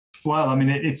Well, I mean,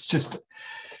 it's just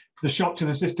the shock to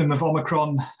the system of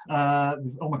Omicron,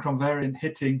 the Omicron variant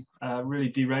hitting really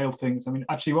derailed things. I mean,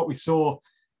 actually what we saw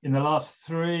in the last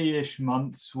 3-ish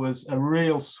months was a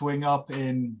real swing up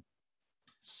in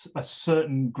a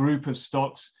certain group of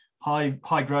stocks, high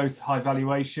growth, high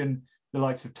valuation, the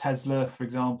likes of Tesla, for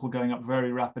example, going up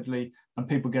very rapidly, and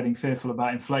people getting fearful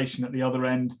about inflation at the other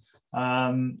end.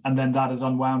 And then that has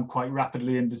unwound quite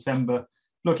rapidly in December.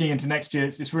 Looking into next year,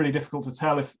 it's really difficult to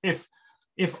tell.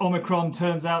 If Omicron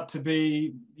turns out to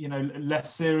be,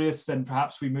 less serious, then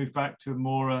perhaps we move back to a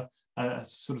more a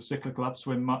sort of cyclical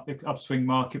upswing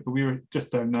market. But we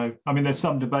just don't know. I mean, there's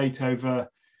some debate over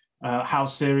how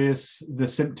serious the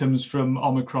symptoms from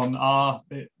Omicron are.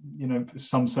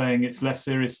 Some saying it's less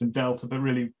serious than Delta, but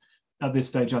really at this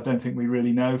stage, I don't think we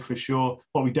really know for sure.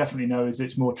 What we definitely know is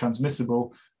it's more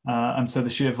transmissible. And so the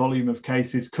sheer volume of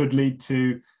cases could lead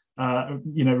to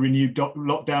renewed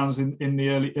lockdowns in the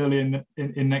early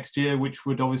in next year, which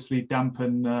would obviously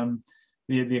dampen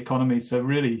the economy. So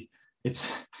really,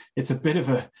 it's a bit of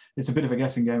a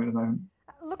guessing game at the moment.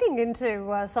 Looking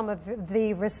into some of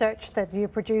the research that you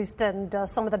produced and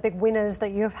some of the big winners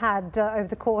that you've had over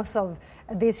the course of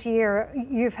this year,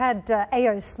 you've had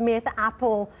A.O. Smith,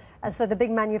 Apple, so the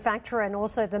big manufacturer, and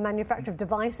also the manufacturer of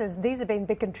devices. These have been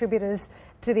big contributors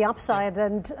to the upside.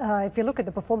 And if you look at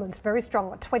the performance, very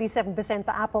strong, 27%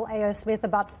 for Apple, A.O. Smith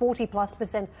about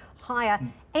 40+% higher.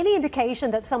 Any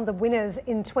indication that some of the winners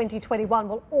in 2021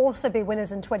 will also be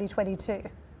winners in 2022?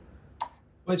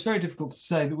 Well, it's very difficult to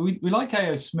say. We like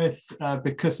A.O. Smith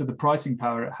because of the pricing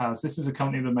power it has. This is a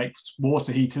company that makes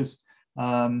water heaters.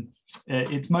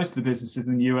 It's most of the businesses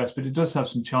in the US, but it does have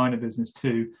some China business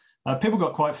too. People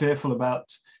got quite fearful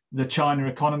about the China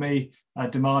economy,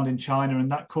 demand in China,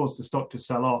 and that caused the stock to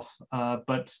sell off.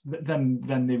 But then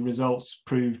the results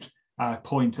proved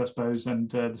point, I suppose, and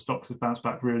the stock has bounced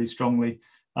back really strongly.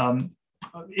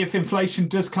 If inflation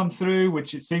does come through,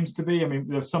 which it seems to be, I mean,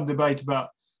 there's some debate about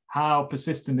how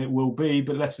persistent it will be,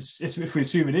 but if we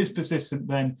assume it is persistent,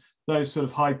 then those sort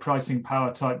of high pricing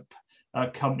power type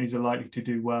companies are likely to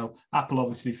do well. Apple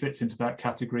obviously fits into that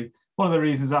category. One of the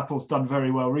reasons Apple's done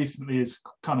very well recently is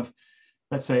kind of,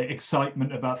 let's say,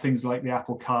 excitement about things like the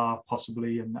Apple car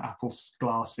possibly, and Apple's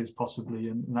glasses possibly,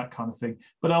 and that kind of thing.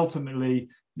 But ultimately,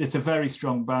 it's a very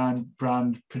strong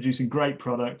brand producing great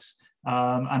products,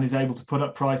 and is able to put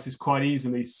up prices quite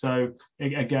easily. So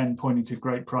again, pointing to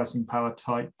great pricing power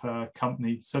type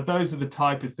company. So those are the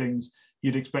type of things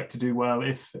you'd expect to do well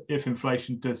if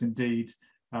inflation does indeed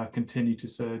continue to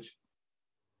surge.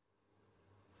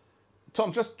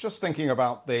 Tom, just thinking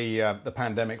about the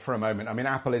pandemic for a moment. I mean,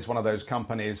 Apple is one of those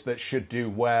companies that should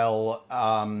do well,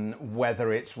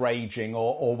 whether it's raging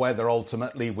or whether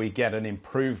ultimately we get an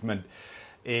improvement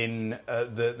in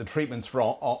the treatments for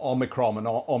Omicron and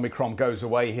Omicron goes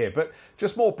away here. But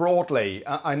just more broadly,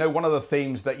 I know one of the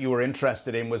themes that you were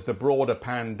interested in was the broader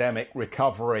pandemic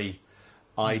recovery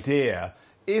idea.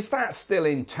 Is that still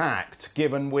intact,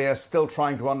 given we're still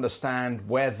trying to understand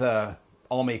whether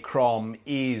Omicron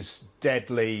is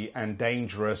deadly and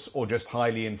dangerous or just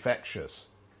highly infectious?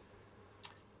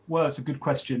 Well, it's a good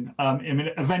question. I mean,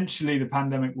 eventually the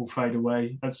pandemic will fade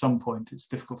away at some point. It's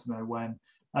difficult to know when.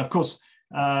 Of course,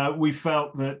 we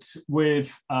felt that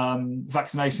with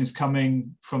vaccinations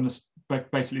coming from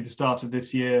basically the start of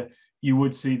this year, you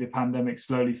would see the pandemic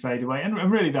slowly fade away.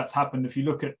 And really that's happened. If you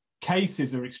look at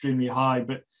cases are extremely high,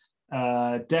 but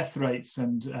death rates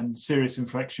and serious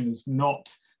infection has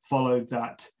not followed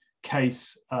that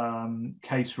case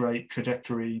rate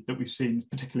trajectory that we've seen,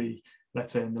 particularly,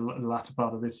 let's say, in the latter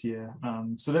part of this year.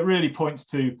 So that really points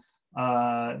to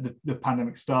the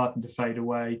pandemic starting to fade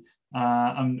away.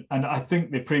 And I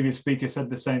think the previous speaker said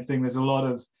the same thing. There's a lot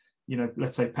of,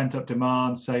 let's say, pent-up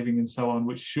demand, saving and so on,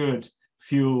 which should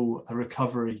fuel a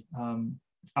recovery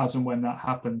as and when that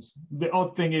happens. The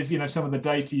odd thing is, some of the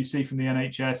data you see from the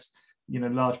NHS,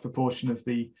 large proportion of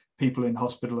the people in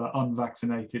hospital are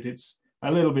unvaccinated. It's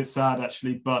a little bit sad,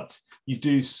 actually, but it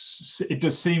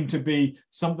does seem to be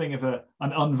something of an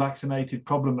unvaccinated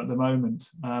problem at the moment.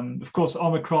 Of course,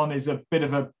 Omicron is a bit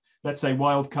of a, let's say,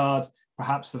 wild card.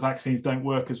 Perhaps the vaccines don't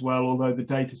work as well, although the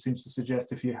data seems to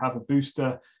suggest if you have a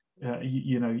booster,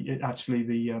 actually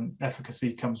the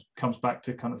efficacy comes back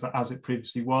to kind of as it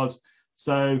previously was.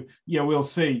 So yeah, we'll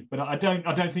see. But I don't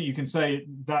think you can say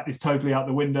that is totally out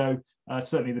the window.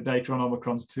 Certainly, the data on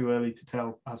Omicron's too early to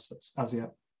tell as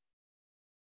yet.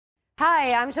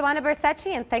 Hi, I'm Joanna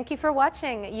Bersecci, and thank you for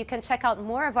watching. You can check out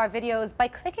more of our videos by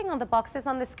clicking on the boxes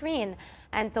on the screen.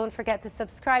 And don't forget to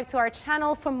subscribe to our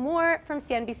channel for more from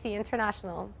CNBC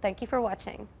International. Thank you for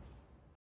watching.